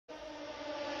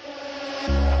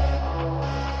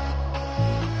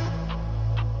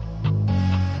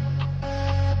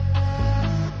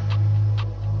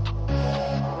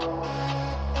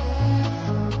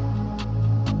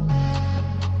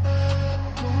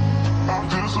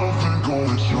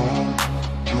3,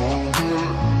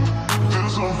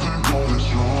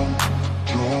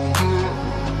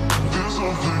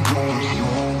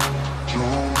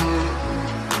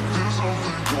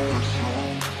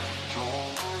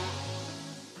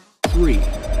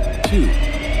 2,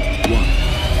 1.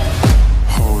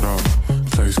 Hold up,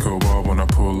 place go wild when I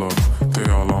pull up. They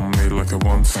all on me like it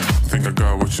wants some. Think I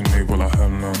got what you need, well I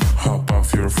have none. Hop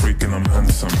off, you're a freak and I'm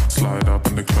handsome. Slide up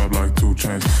in the club like 2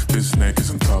 chains. This snake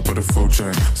is on top of the food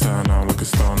chain. Stand out like a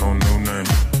star, no new name.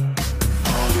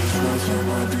 All these words on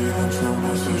my DMs, no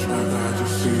message back, I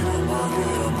just see them. I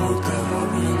get them hooked and I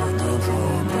reel and they'll draw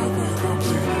them back when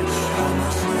complete. I'm a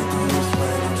snake on this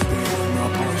lane, I'm speeding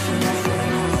up, pushing the frame.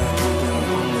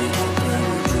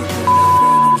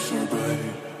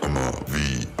 I'm a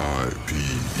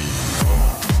V-I-P-E.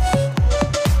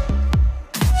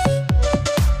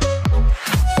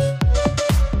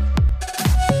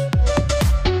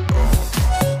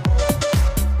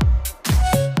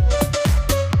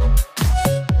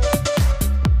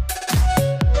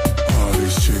 All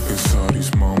these chicas, all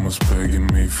these mamas begging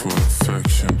me for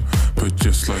affection. But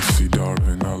just like C.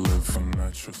 Darwin, I live for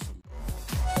natural.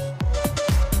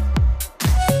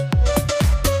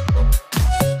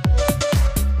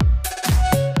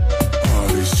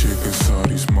 All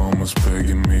these mamas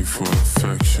begging me for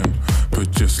affection.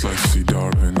 But just like C.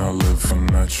 Darwin, I live for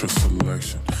natural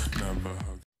selection. Never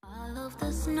hug. All of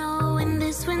the snow in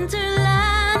this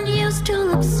winterland used to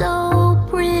look so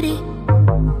pretty,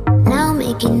 now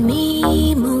making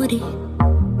me moody.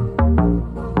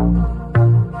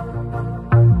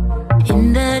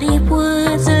 In the deep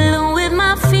woods, alone with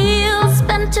my fields,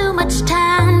 spend too much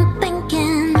time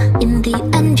thinking. In the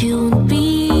end, you'll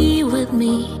be with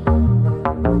me.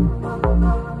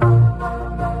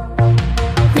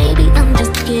 Maybe I'm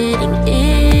just getting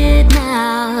it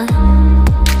now.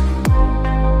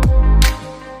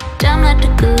 Damn, I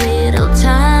took a little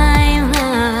time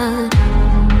out.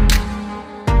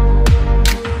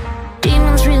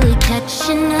 Demons really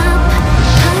catching up.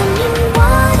 I mean,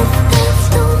 what if there's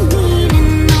no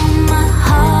meaning? No, my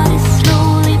heart is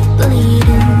slowly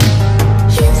bleeding.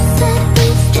 You said we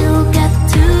still got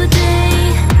today.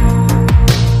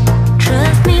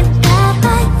 Trust me that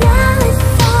right now is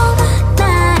all that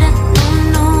matters.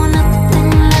 No, nothing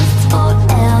lasts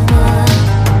forever.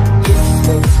 This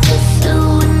is just a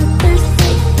winter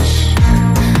stage.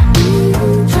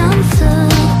 I'm so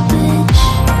bitch.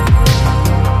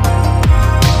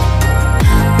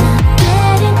 Not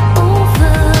getting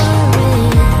over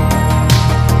it.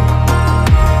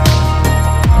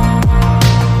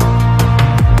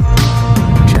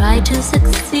 Try to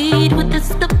succeed with the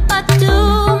stuff I do.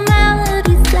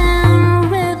 Melodies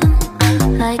and rhythm,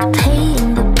 like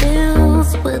paying the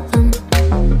bills with them.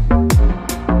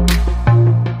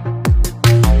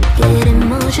 Get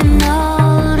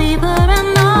emotional, deeper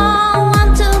and all.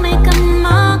 Want to make a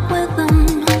mark with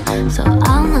them, so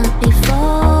I'll not be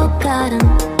forgotten.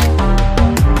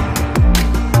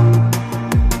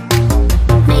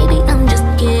 Maybe I'm just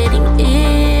getting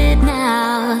it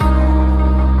now.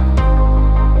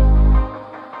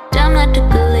 Damn, I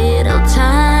took a little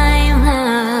time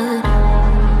out.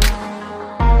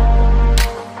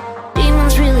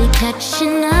 Demons really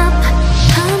catching up. I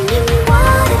mean,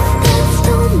 what if there's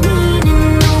no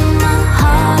meaning? No, my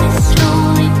heart is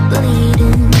slowly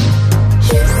bleeding.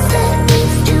 You said we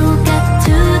still got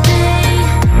today.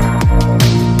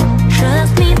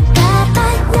 Trust me that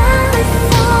right now is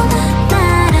all that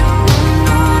matters.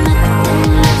 No, nothing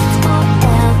lasts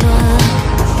forever.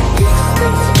 This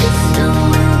is just a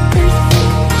winter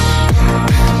stage.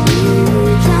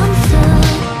 I'm so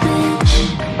bitch.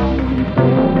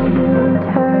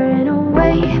 Turn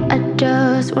away, I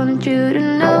just want you to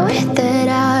know that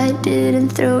I didn't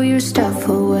throw your stuff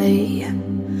away.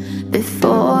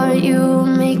 Before you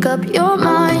make up your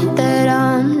mind that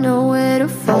I'm nowhere to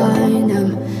find,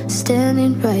 I'm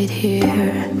standing right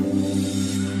here.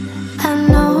 I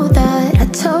know that I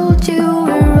told you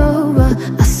we're over.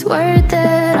 I swear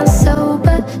that I'm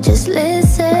sober. Just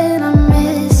listen, I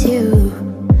miss you.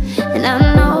 And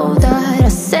I know that I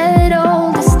said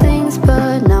all these things,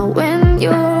 but now when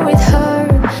you're with her,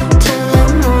 till the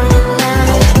morning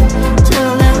light,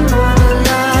 till the morning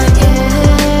light, yeah.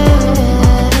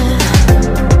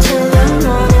 Till the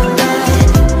morning light,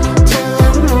 till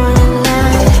the morning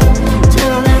light,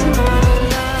 till the morning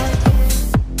light.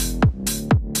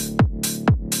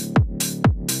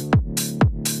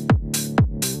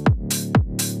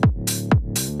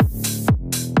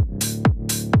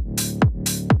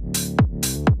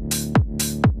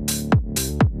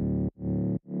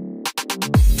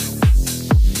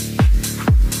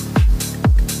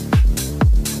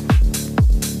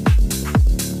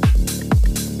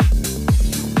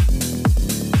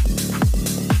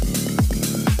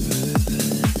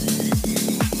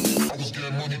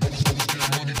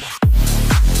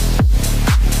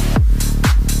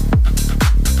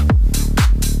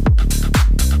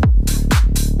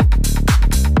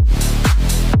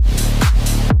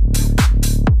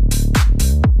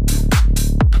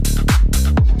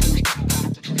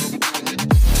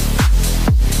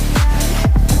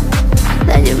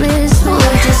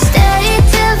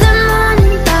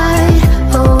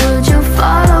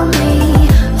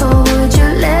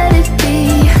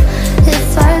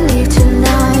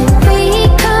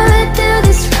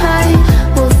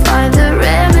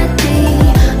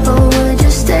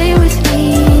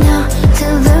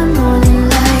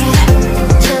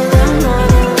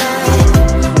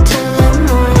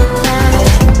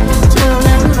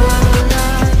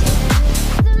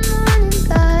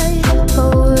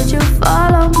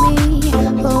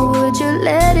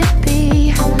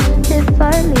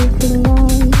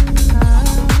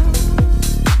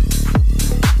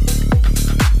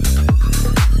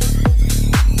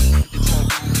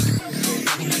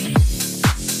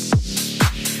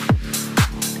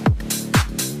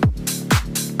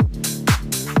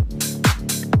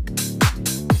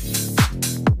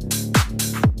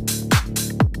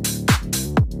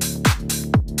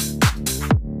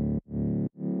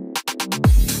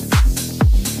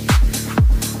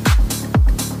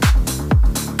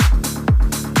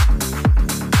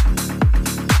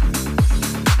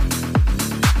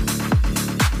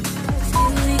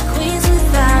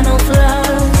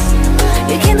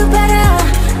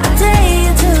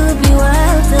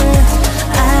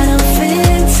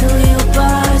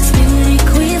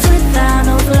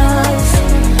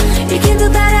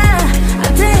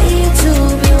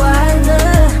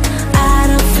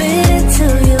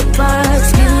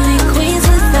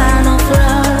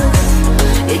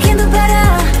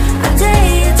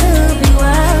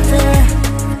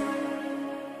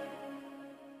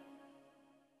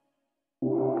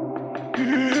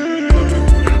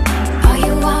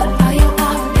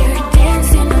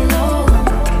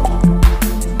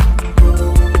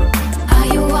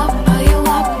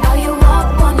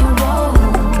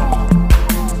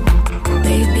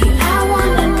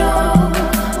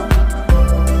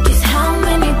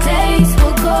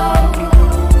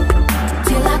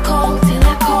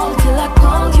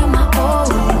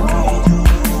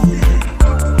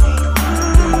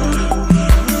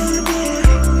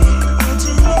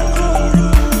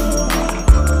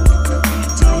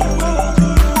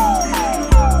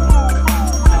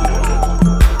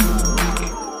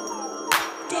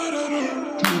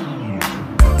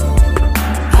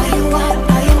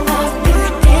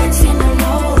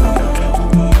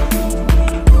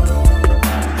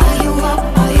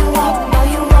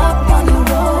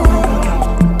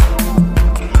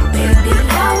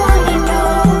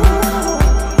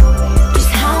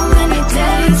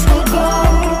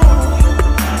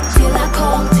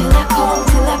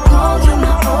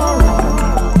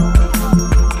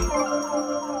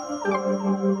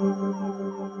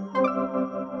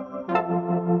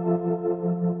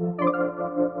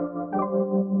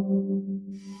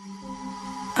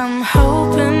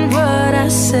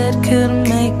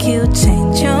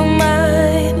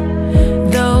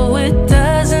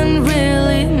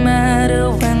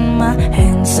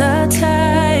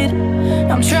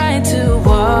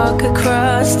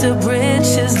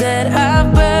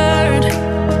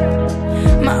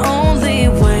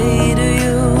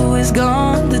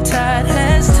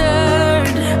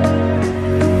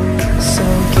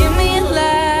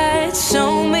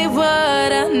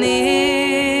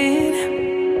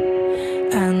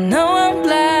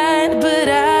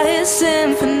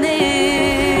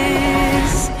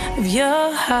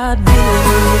 your heartbeat.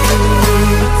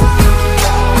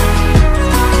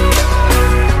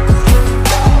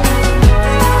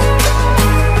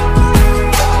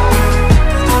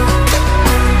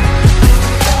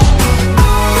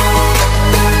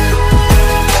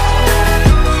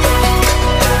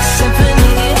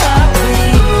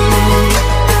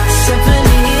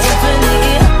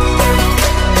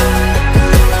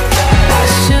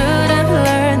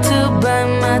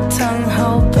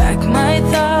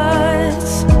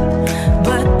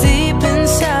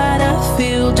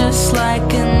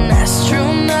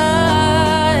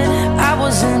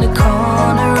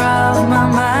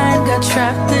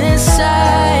 Trapped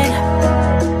inside,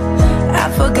 I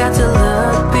forgot to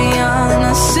look beyond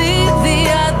and see the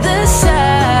other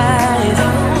side.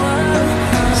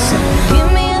 So give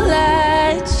me a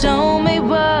light, show me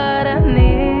what I need.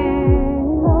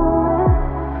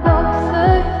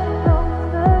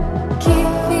 Keep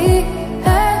me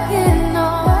hanging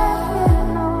on.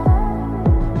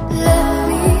 Let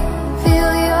me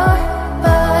feel your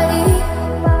body.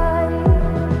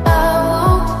 I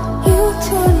want you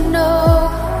to know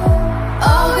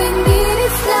all we need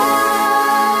is love.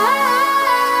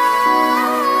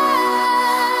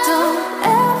 Don't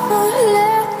ever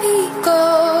let me go.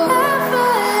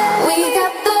 We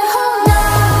got the whole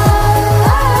night.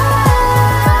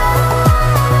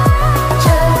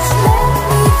 Just let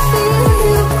me feel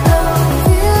you close,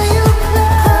 feel you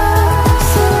close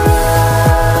to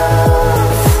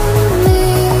me.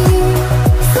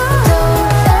 Don't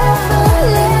ever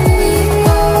let me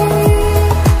go.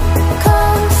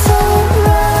 Come so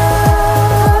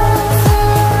close to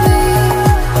me.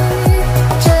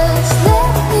 Just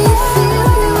let me feel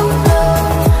you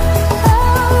close.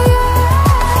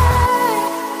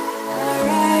 I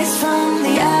rise from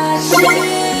the ashes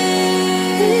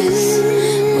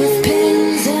with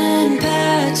pins and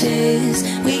patches.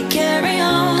 We carry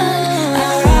on. I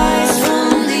rise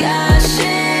from the ashes.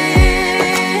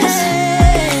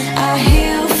 I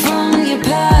heal from your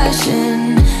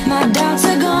passion. My doubts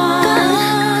are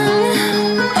gone.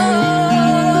 Oh,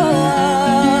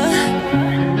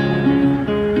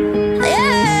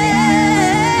 yeah.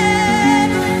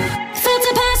 Felt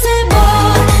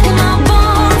impossible in my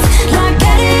bones, like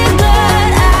getting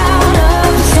blood out of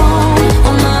the stone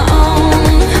on my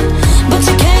own. But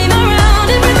you came around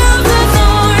and removed the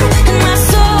thorn in my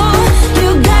soul. You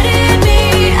guided me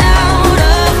out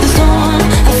of the storm.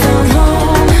 I found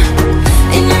home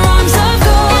in your arms of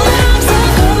gold.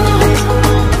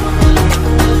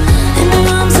 In your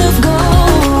arms of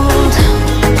gold.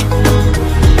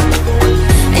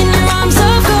 In your arms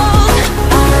of gold.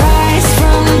 I rise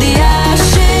from the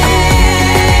ashes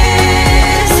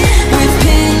with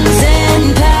pins and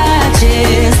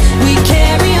patches. We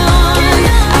carry on.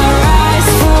 I rise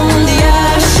from the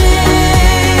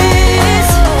ashes.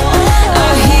 I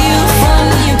heal from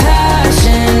your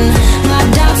passion. My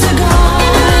doubts are gone.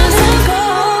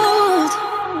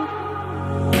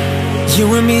 You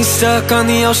and me stuck on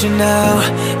the ocean now.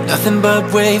 Nothing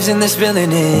but waves and they're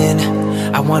spilling in.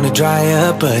 I wanna dry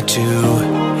up but you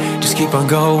just keep on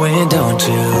going, don't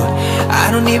you? I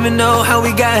don't even know how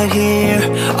we got here.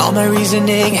 All my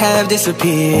reasoning have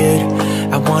disappeared.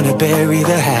 I wanna bury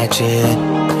the hatchet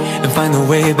and find the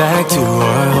way back to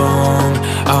our home.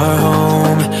 Our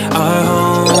home, our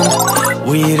home.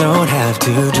 We don't have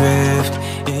to drift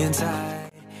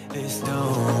inside this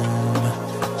dome.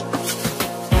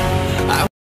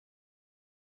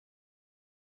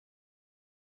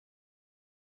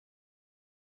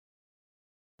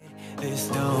 This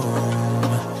dome.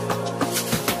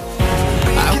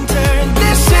 I can turn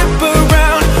this ship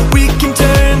around. We can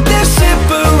turn this ship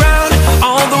around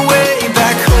all the way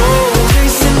back home.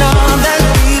 Chasing all that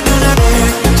we do not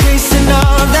have. Chasing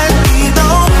all that we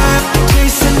don't have.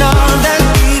 Chasing all that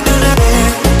we do not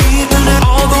have.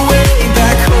 All the way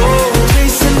back home.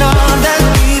 Chasing all that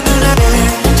we do not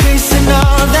have. Chasing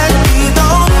all that we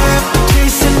don't have.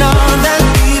 Chasing all that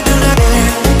we do not have.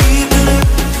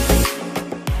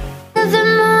 The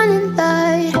morning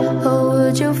light, or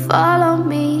would you follow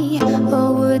me,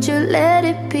 or would you let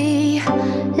it be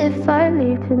if I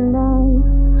leave tonight?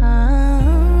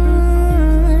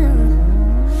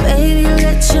 Baby,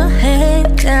 let your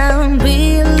head down,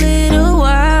 be a little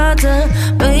wilder.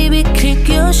 Baby, kick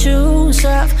your shoes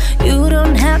off, you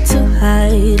don't have to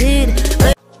hide it.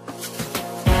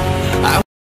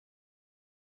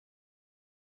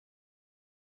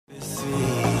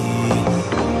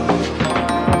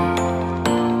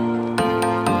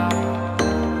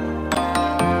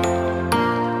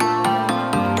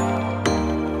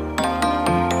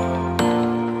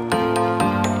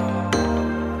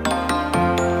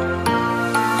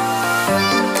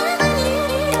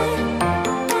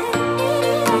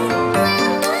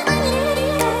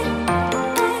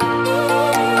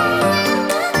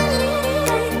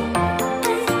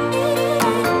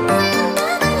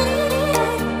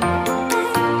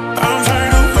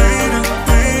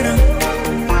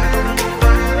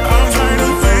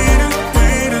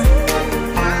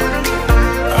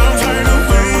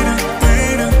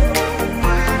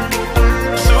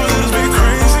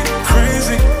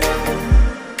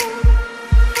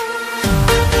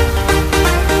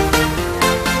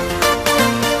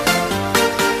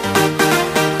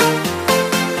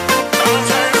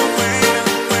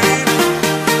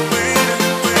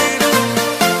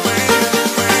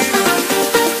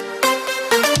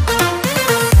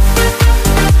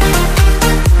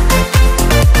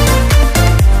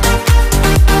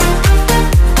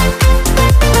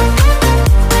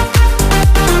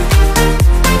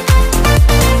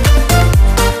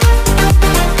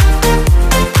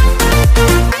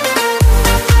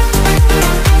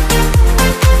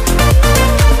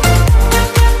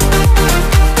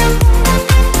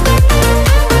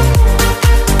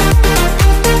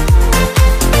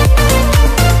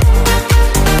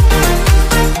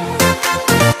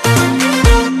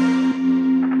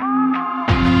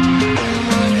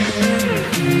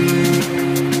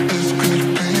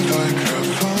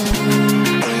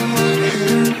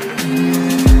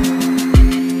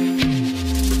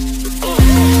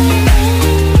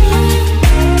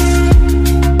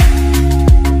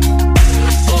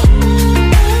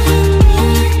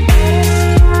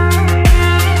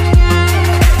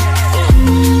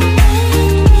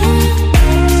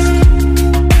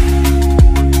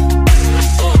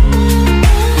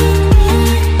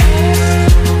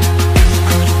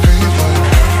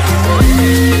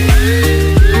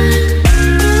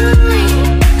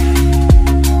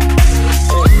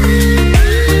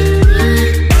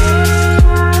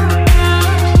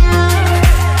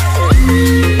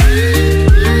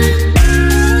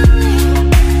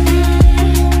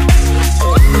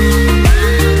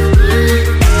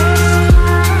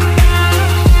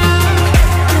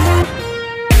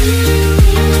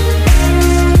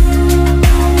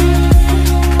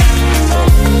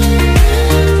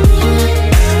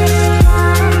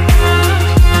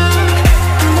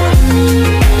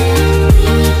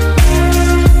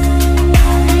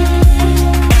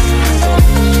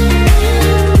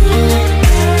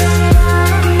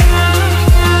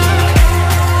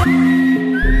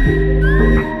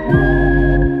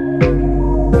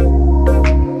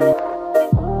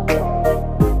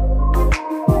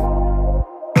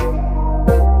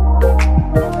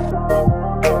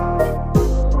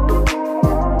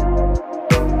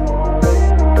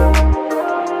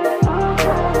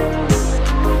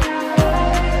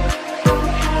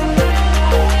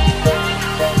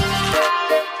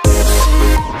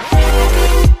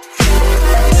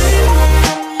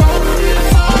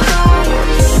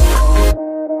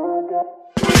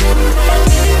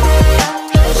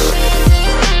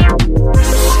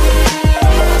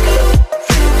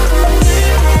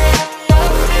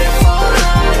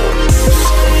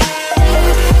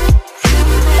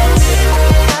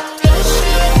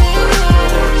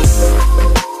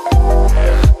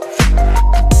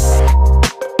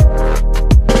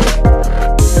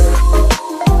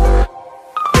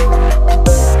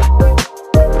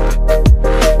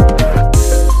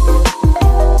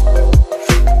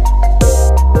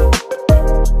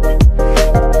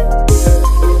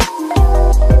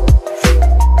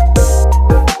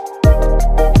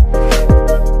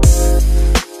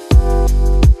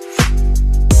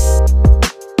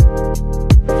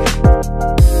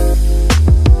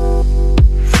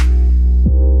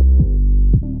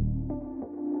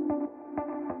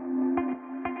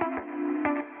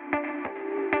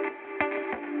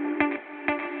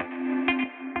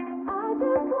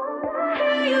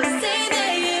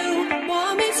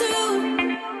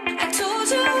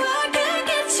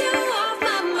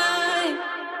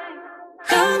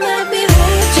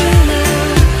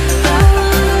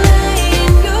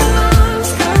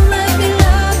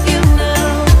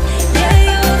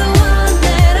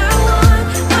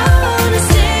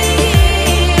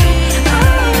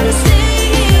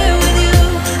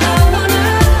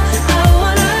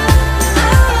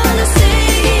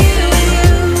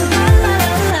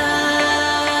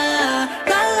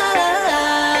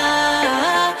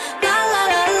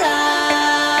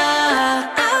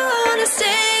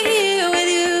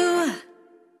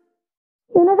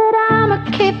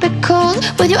 keep it cool.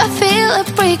 With you I feel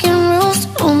like breaking rules.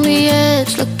 On the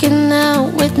edge, looking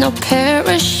out with no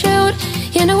parachute.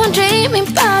 You know I'm dreaming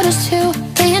about us two,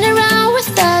 playing around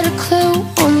without a clue.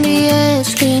 On the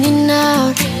edge, leaning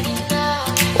out.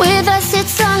 With us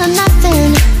it's all or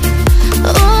nothing.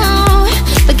 Ooh,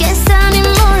 but guess I need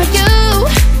more of you.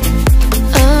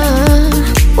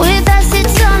 With us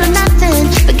it's all or nothing,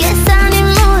 but guess I need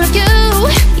more of you.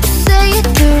 You say it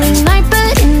during the night,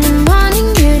 but in the morning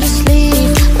you just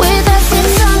leave. With us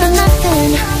it's all or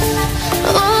nothing.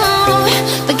 Ooh,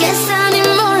 but guess I need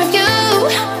more of you.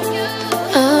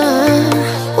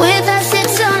 With us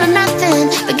it's all or nothing,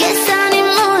 but guess I need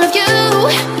more of you.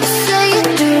 You say it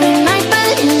during the night,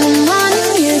 but in the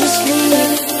morning you just leave.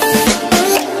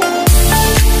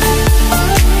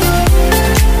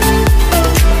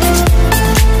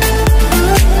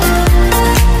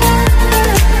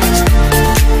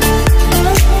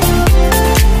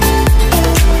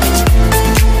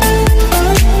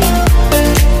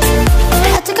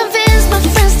 Had to convince my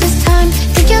friends this time.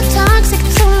 Think you're toxic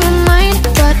to my mind,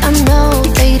 but I know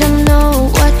they don't know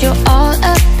what you're all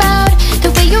about. The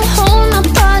way you hold my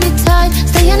body tight,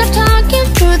 staying up talking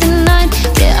through the night.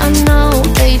 Yeah, I know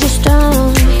they just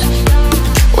don't.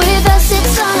 With us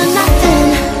it's all or nothing.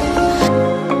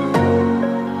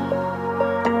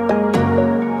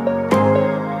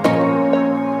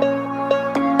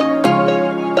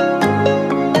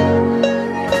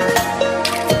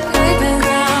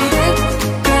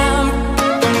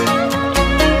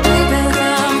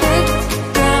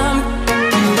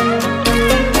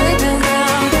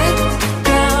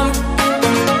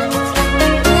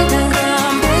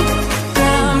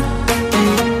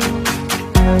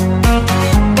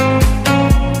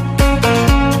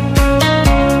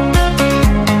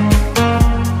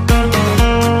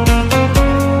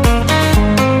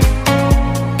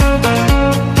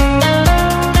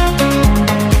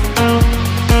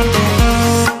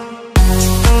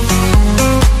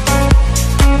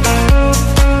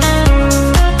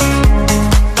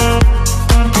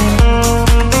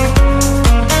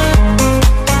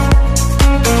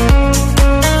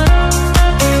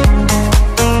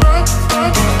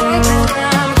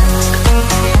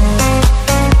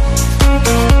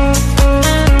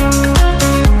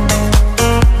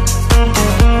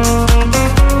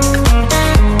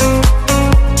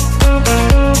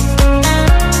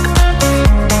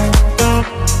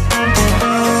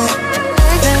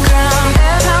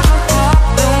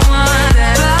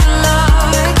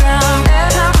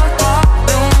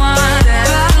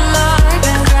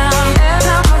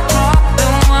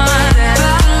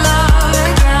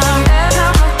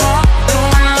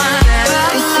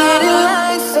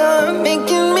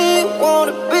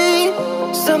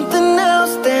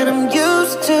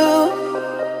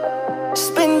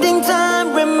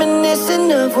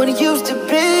 What it used to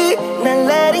be, not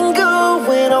letting go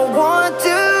when I want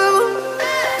to.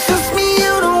 Trust me,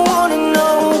 you don't wanna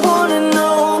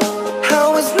know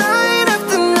how it's night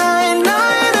after night,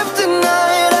 night after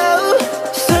night. Oh,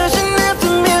 searching after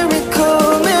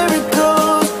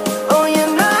miracles. Oh yeah,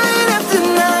 night after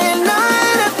night,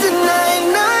 night after night,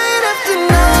 night after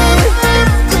night.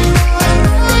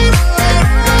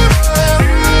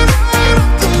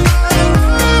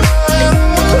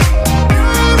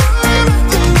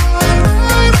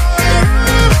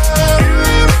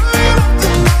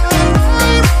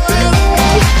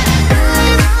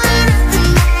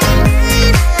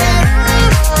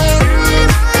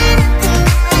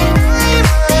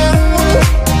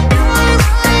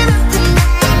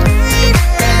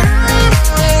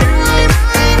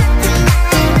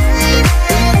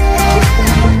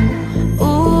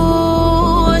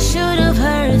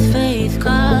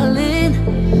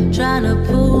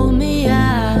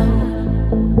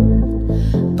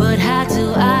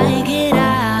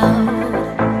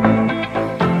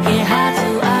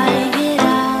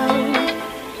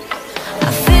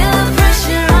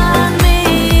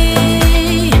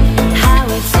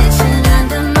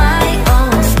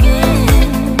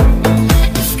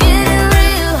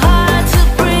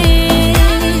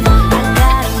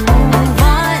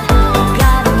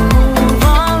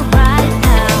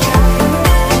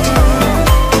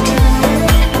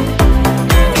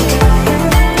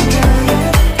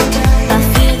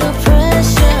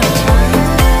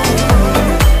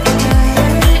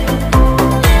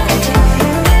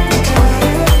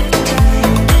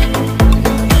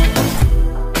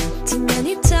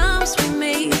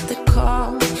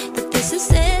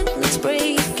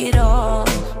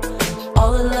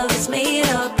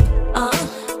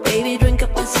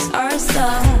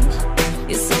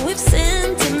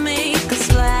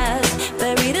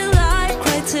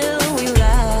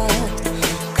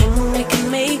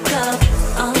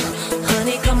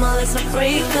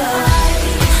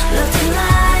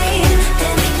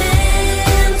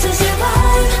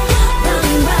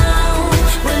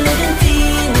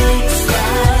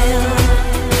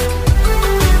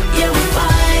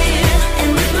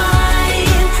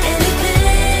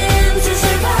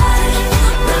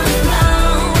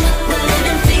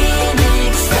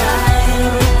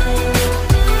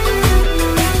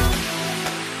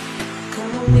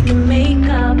 we can make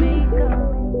up.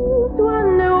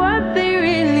 Wonder what they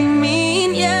really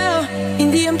mean, yeah.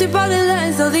 In the empty bottle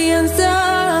lies all the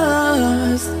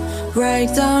answers.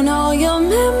 Write down all your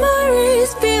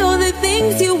memories, feel the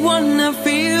things you wanna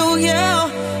feel, yeah.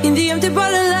 In the empty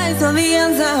bottle lies all the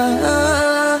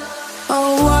answers.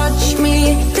 Oh, watch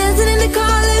me dancing in the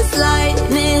colors,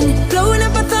 lightning blowing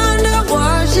up a thunder,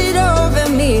 wash it over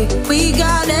me. We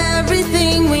got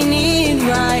everything we need,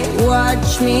 right?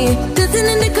 Watch me dancing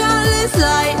in the colors,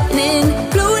 lightning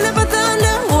blowing up a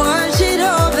thunder, wash it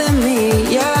over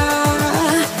me,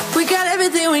 yeah. We got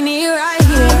everything we need right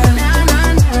here.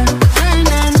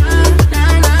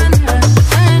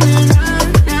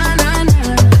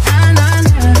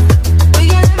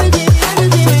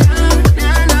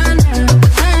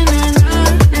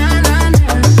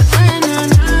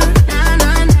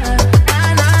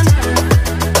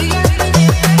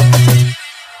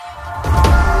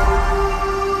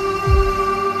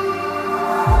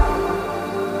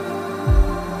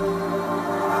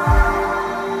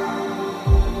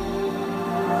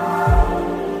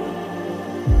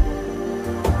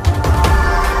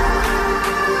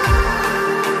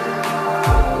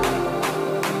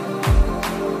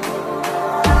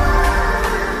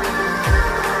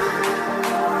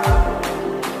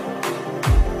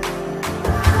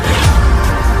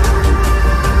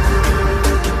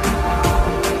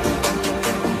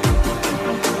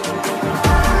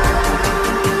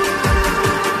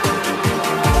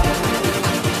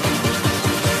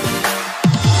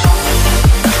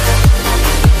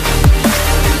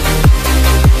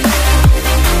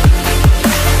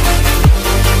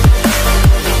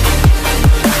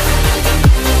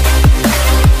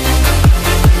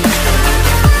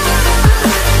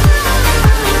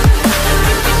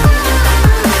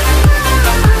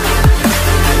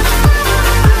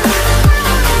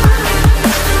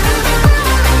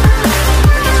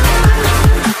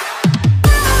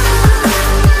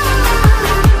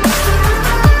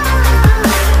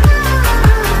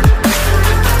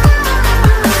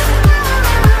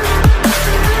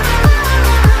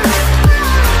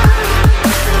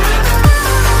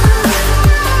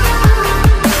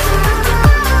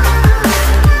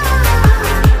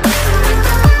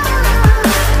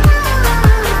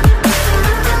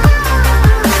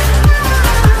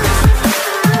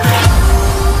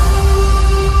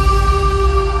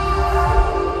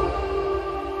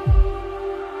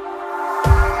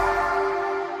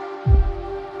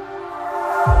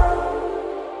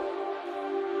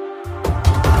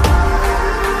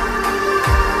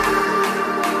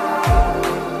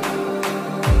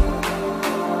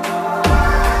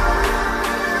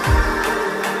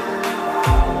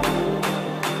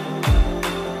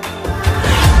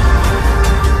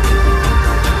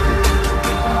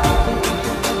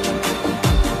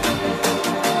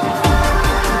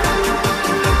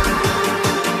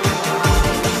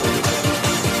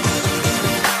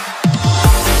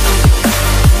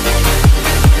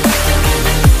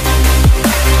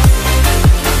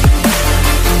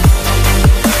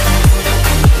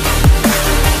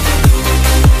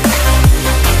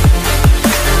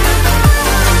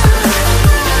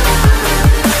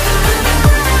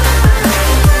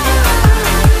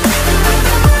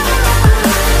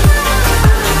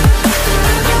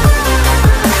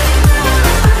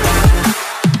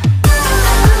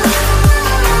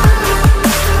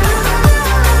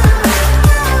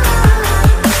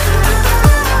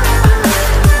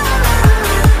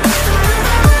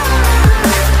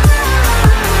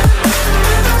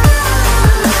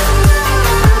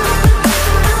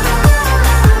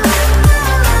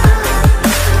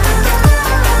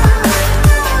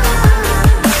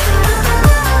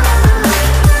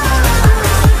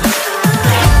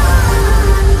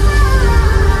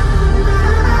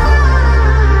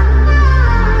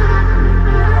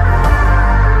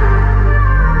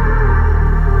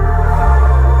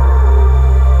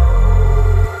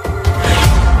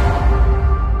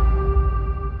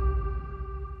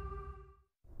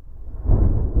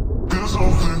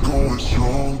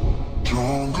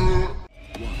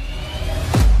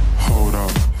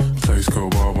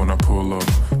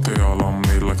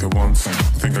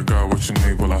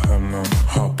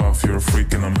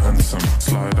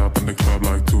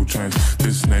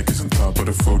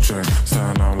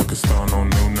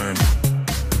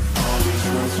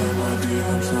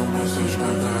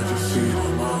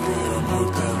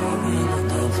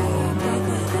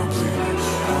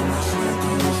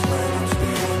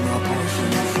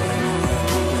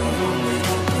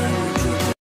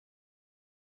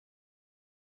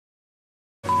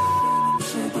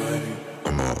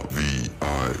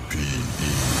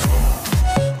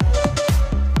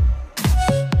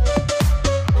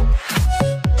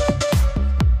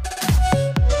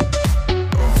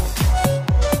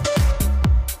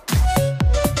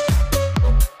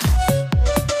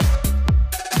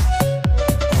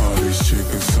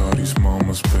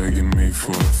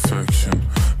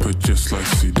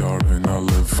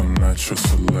 natural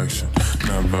selection.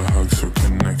 Never hugs or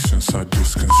connections. I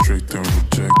just constrict and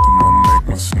reject them. I make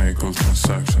my snake oil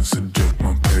transactions, eject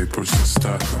my papers and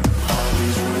stack them. All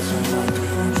these words in my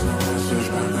DMs, no message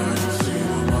back. I can see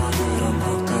them. I get them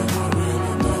hooked and I reel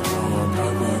and that no, I'm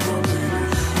never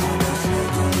completed. I'm a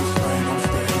snake on this lane. I'm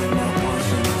spitting my bars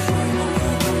in the flame. I'm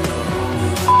handling the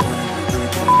homies.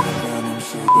 Drinking and I'm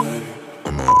so ready.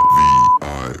 I'm a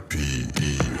VIP.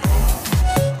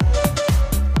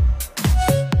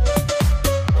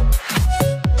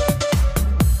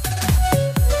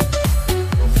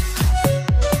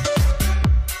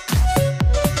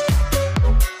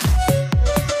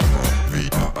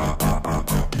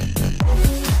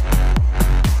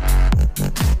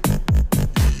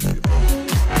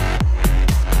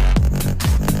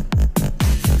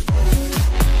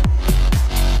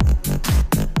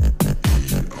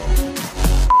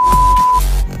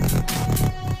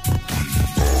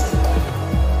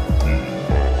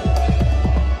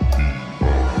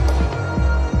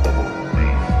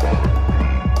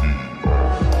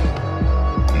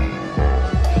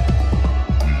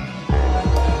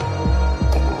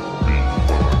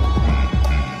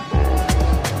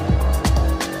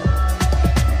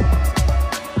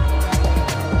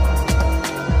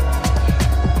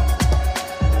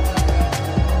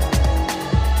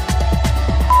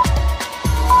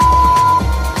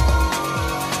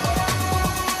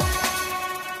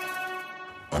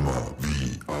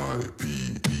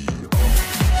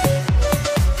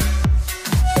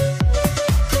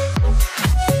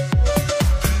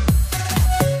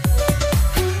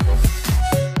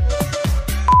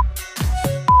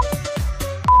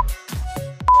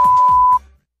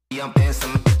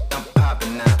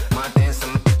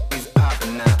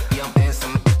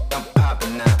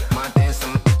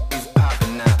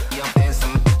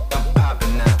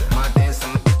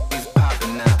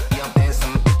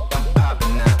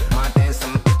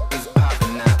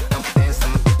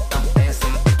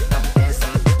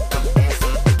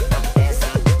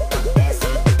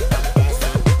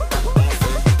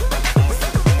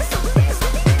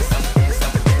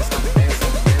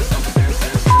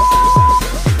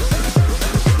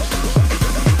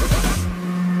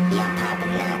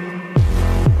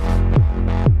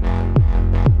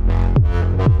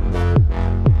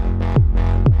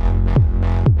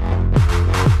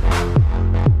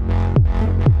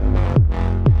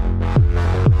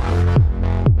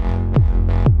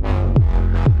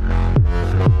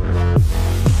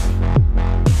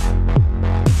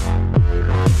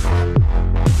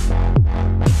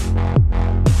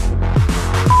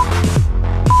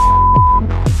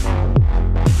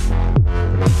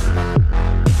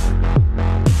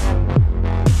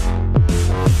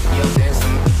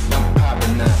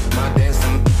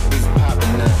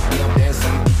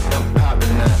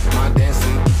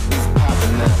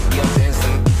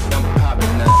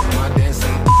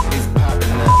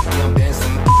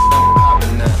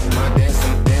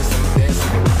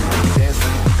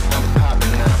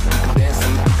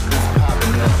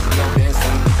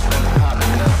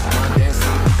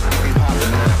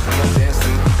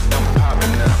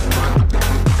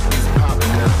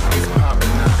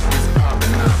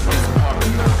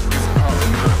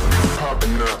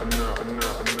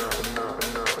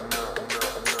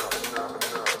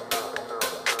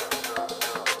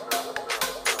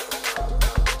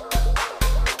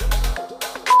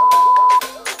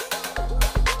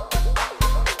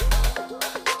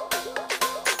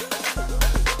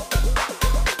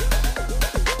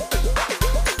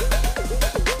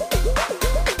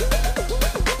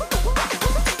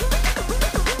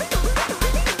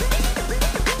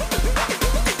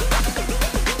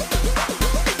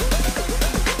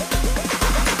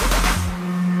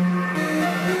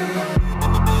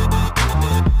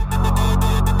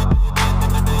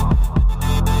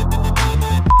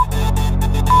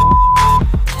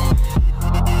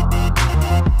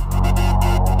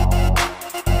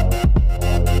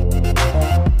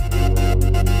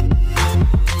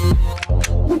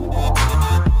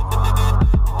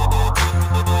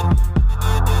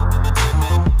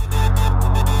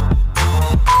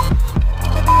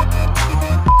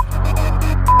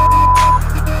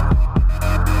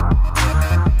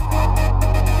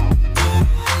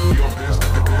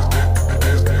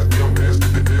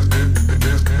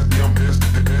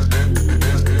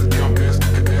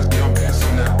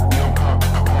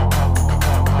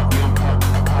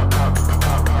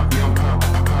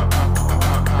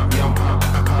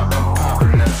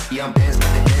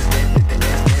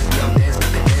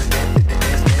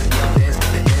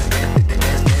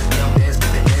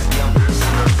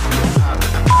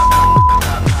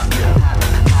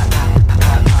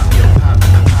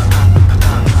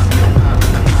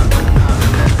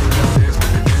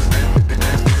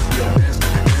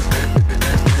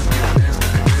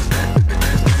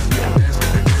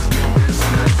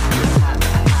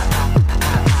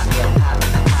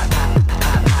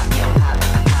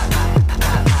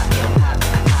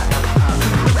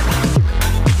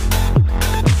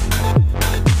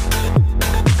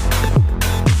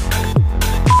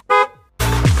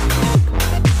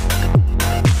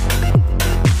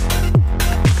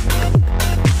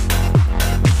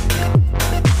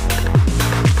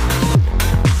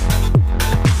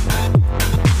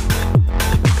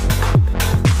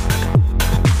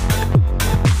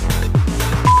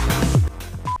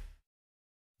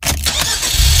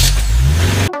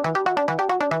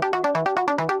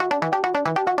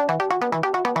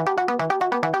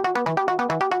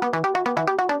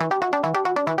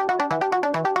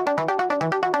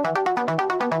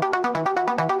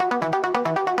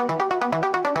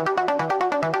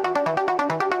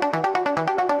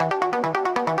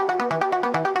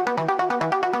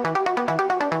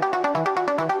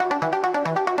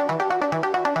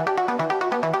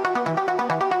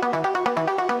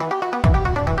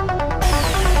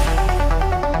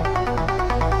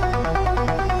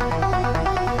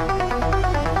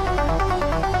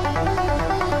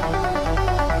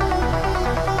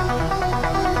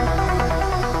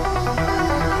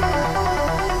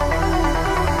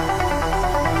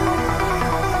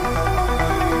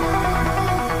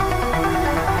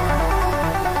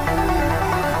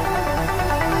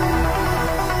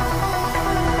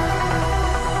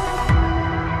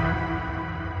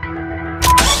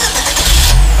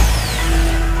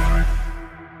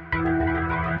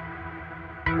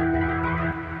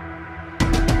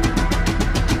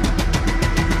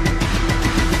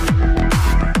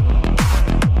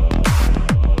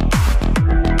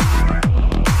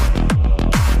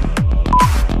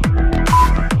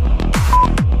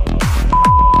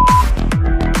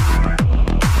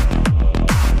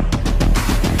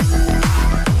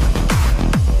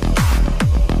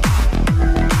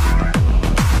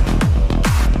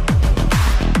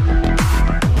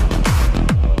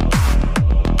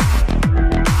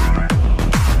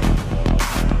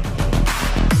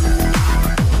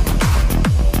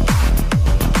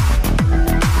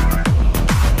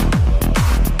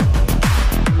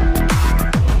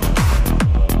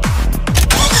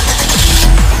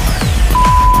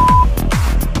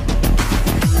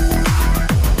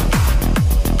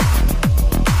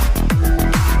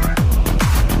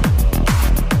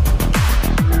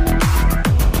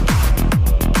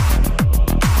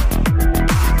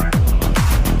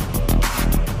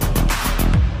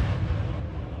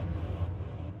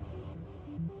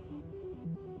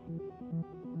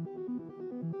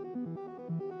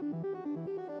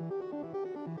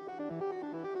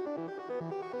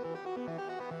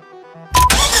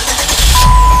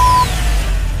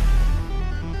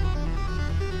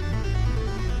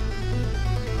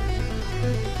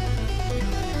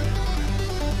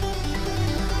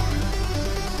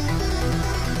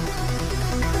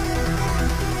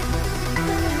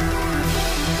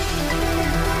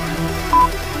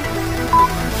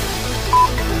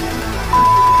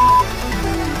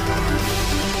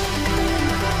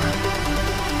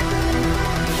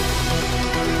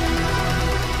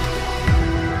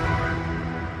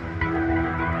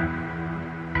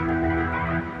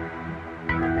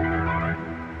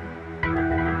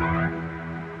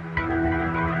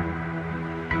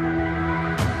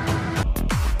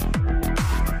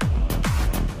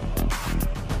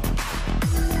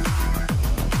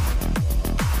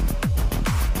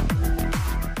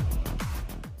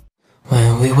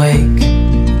 we wake,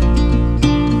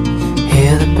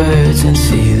 hear the birds and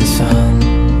see the sun.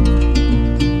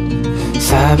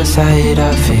 Side by side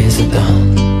our fears are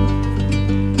done.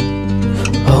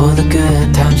 Oh, the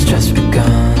good times just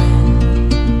begun.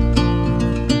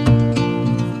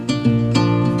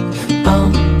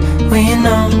 Oh, we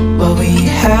know what we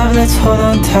have, let's hold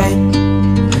on tight.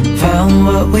 Found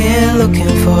what we're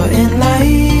looking for in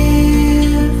life.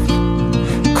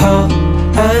 Call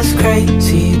us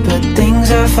crazy, but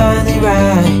things are finally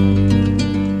right.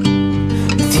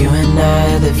 With you and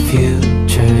I, the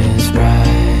future is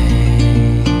bright.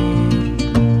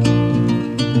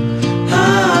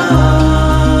 Oh,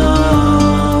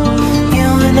 you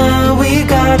and I, we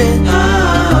got it.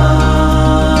 Oh,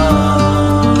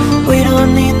 we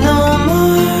don't need no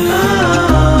more.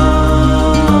 Oh,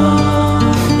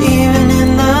 even in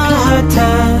the hard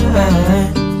times,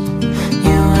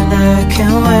 you and I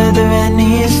can weather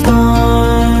any storm.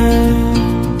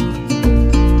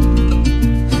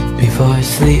 Before I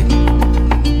sleep,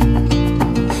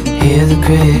 hear the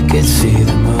crickets, see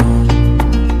the moon.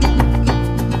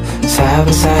 Side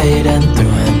by side and through.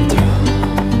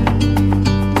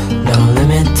 No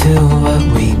limit to what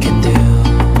we can do.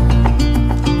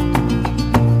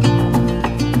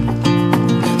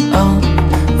 Oh,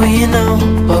 we know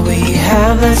what we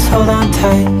have, let's hold on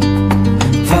tight.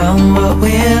 Found what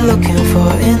we're looking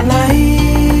for in life.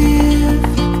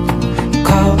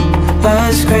 Call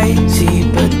us crazy,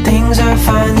 but things are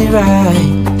finally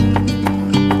right.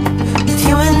 With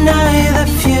you and I, the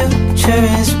future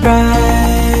is bright.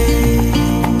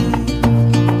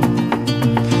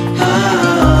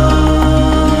 Oh,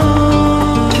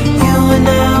 you and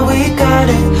I, we got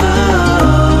it.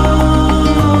 Oh,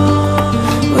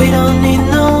 we don't need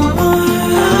no more.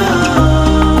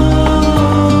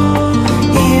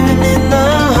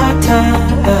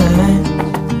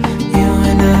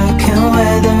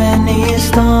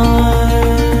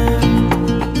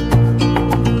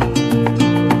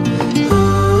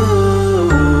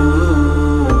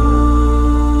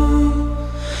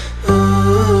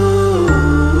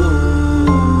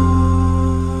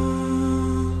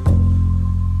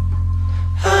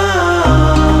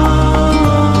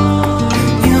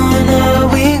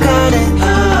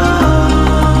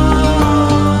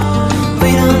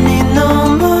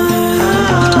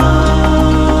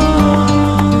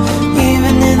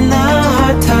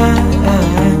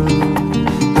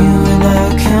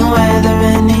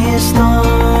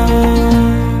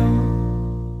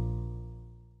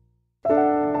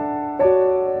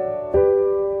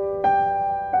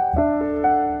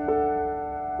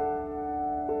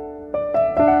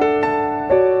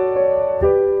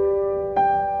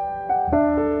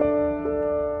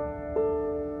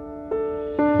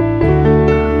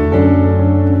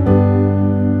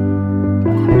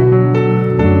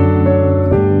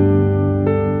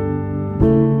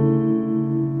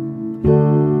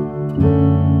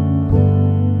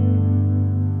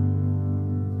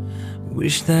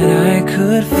 Wish that I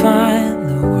could find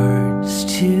the words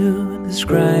to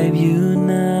describe you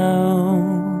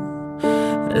now,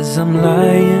 as I'm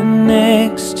lying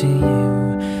next to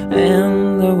you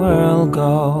and the world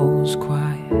goes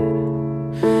quiet.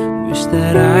 Wish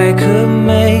that I could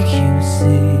make you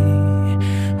see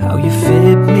how you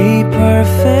fit me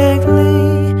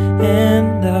perfectly,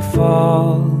 and I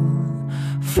fall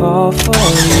for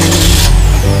you.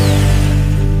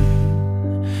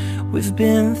 We've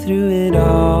been through it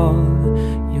all.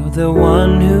 You're the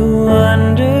one who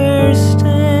understands.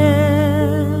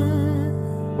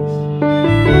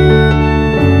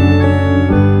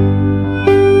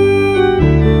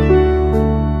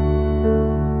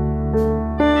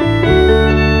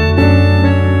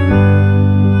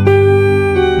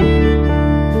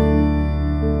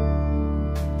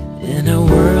 In a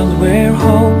world where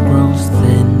hope grows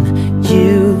thin,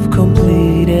 you've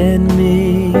completed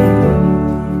me,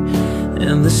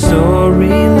 and the story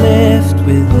left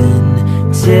within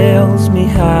tells me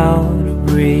how to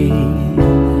breathe.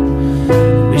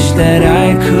 Wish that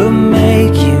I could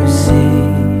make you see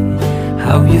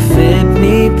how you fit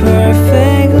me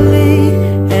perfectly,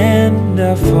 and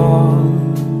I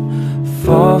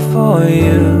fall for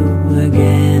you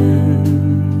again.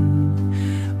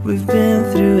 We've been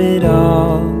through it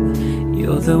all.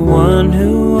 You're the one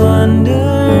who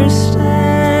understands.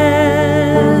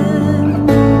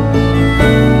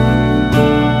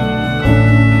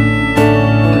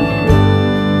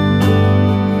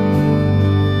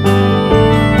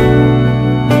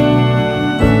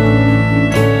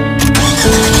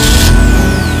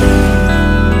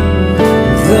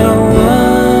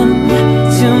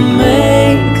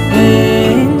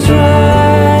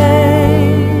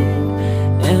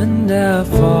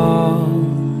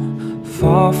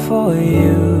 Fall for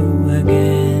you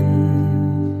again.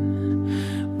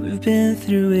 We've been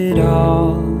through it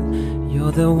all.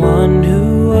 You're the one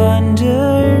who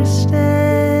understands.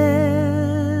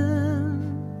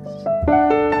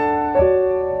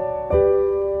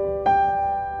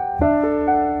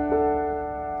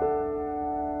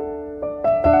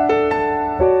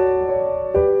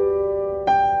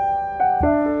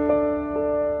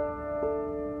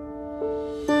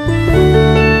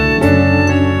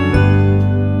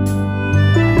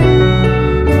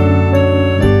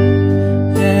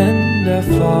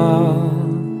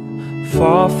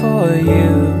 Fall for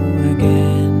you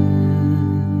again.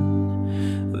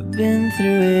 We've been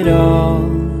through it all.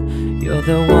 You're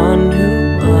the one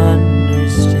who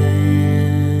understands.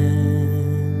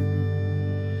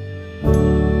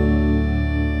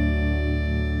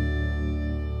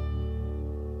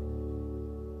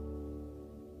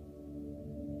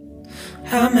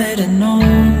 I met an old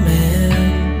man.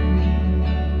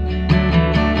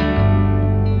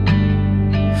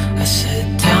 I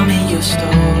said, tell me your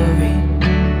story.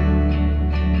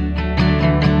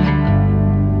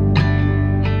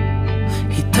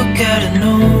 He took out an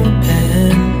old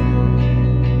pen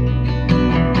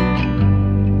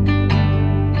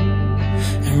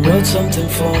and wrote something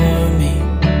for me.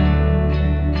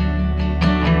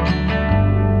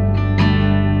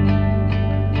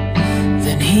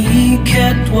 Then he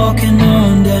kept walking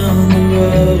on down the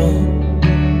road,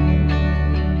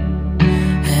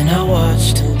 and I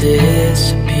watched him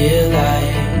disappear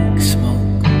like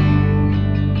smoke.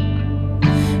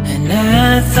 And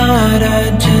I thought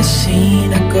I'd just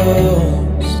seen a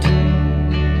ghost.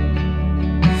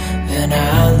 Then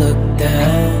I looked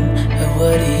down at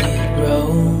what he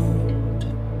wrote.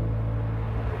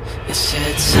 It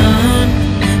said, son,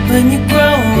 when you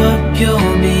grow up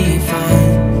you'll be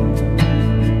fine.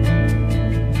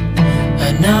 I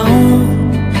know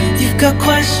you've got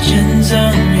questions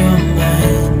on your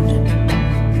mind.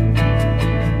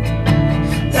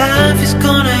 Life is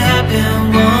gonna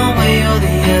happen one way or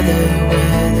the other,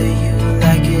 whether you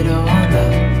like it or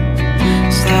not.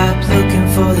 Stop looking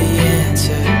for the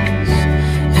answers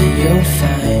and you'll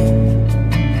find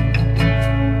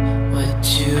what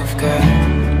you've got.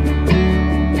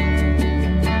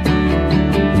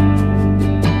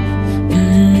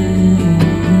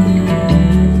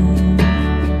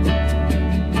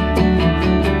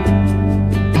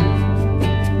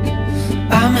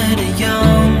 I met a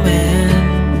young man.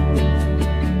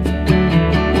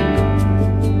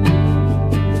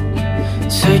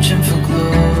 Searching for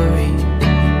glory.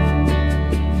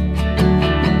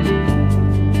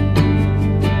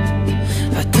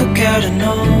 I took out an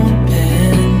old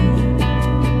pen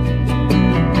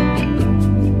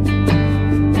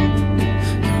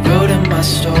and wrote in my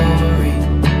story.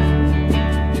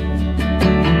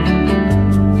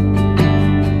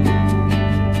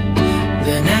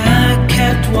 Then I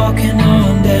kept walking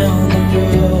on down the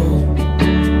road,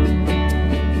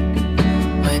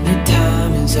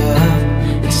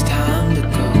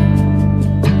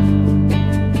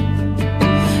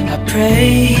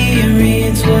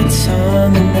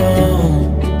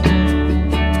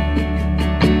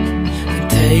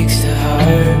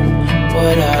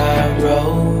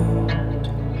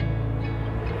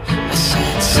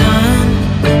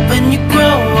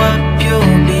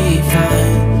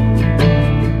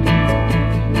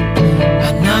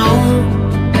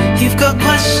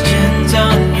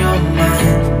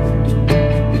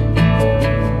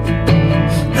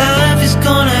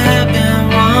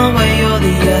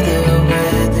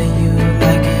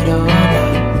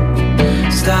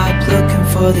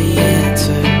 for the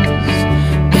answers,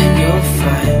 and you'll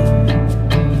find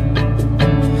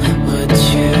what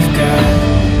you've got.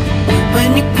 When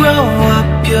you grow up,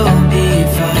 you'll be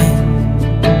fine.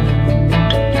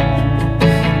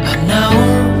 I know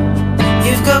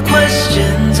you've got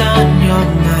questions on your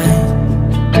mind.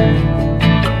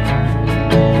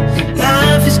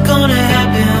 Life is gonna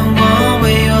happen one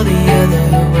way or the other,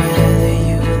 whether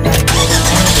you like it or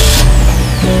not.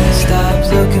 Stop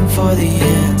looking for the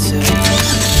answer,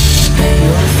 and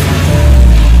you'll find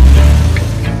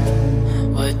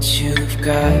what you've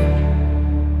got.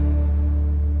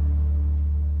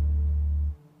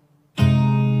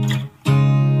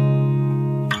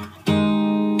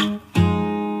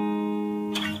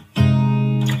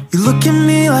 You look at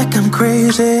me like I'm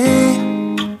crazy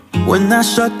when I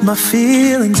shut my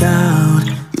feelings out.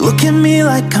 You look at me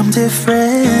like I'm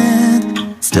different,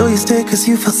 still you stay cause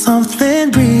you feel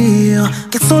something real.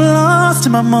 Get so lost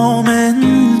in my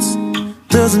moments,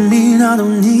 doesn't mean I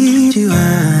don't need you.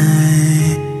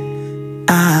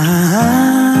 I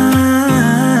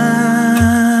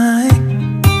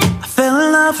fell in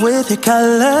love with your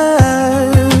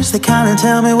colors, they kinda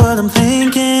tell me what I'm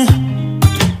thinking.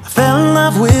 Fell in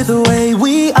love with the way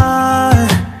we are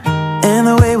and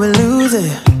the way we lose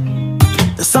it.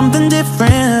 There's something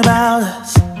different about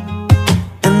us,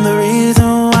 and the reason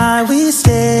why we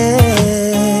stay.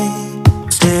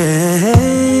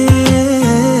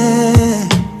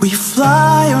 We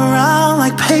fly around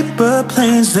like paper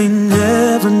planes, they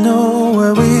never know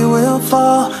where we will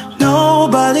fall.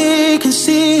 Nobody can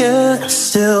see us,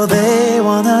 still they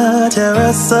wanna tear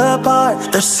us apart.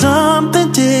 There's something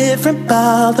different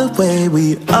about the way we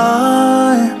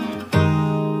are.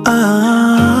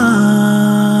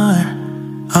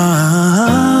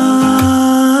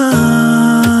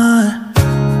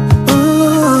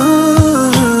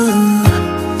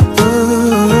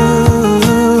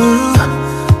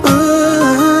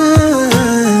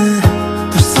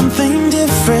 There's something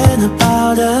different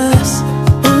about us.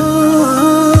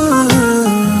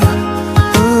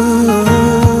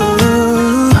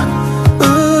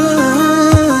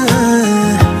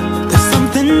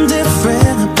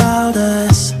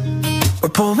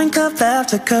 Pouring cup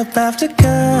after cup after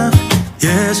cup.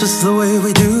 Yeah, it's just the way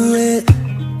we do it.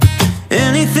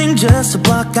 Anything just to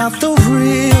block out the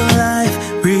real life,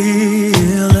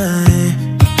 real life.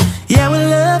 Yeah, we're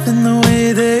loving the way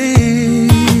they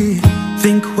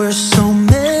think we're so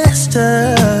messed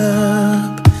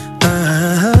up.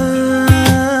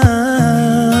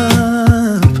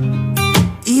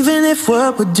 Even if what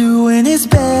we're doing is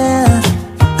bad,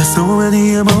 there's so many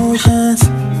emotions,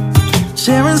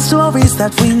 sharing stories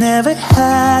that we never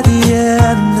had.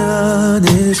 Yeah, none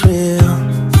is real.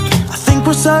 I think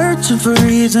we're searching for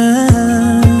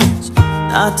reasons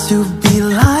not to be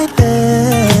like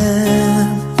them.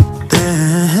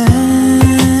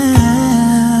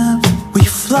 We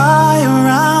fly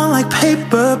around like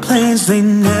paper planes, they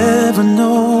never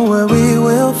know where we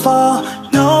will fall.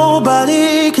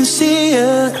 Nobody can see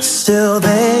us, still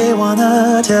they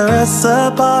wanna tear us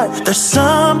apart. There's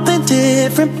something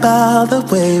different about the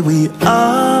way we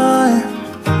are.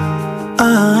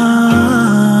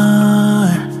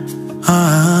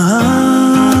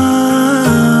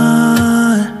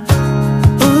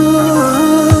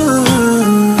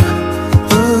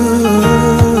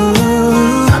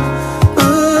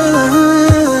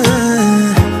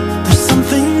 There's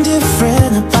something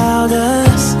different about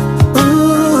us.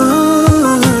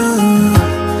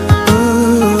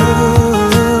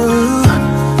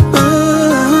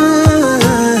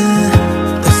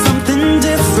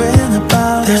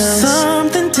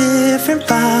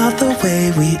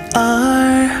 We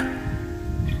are.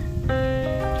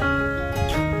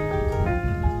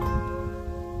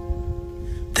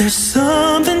 There's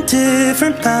something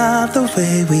different about the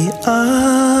way we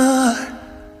are.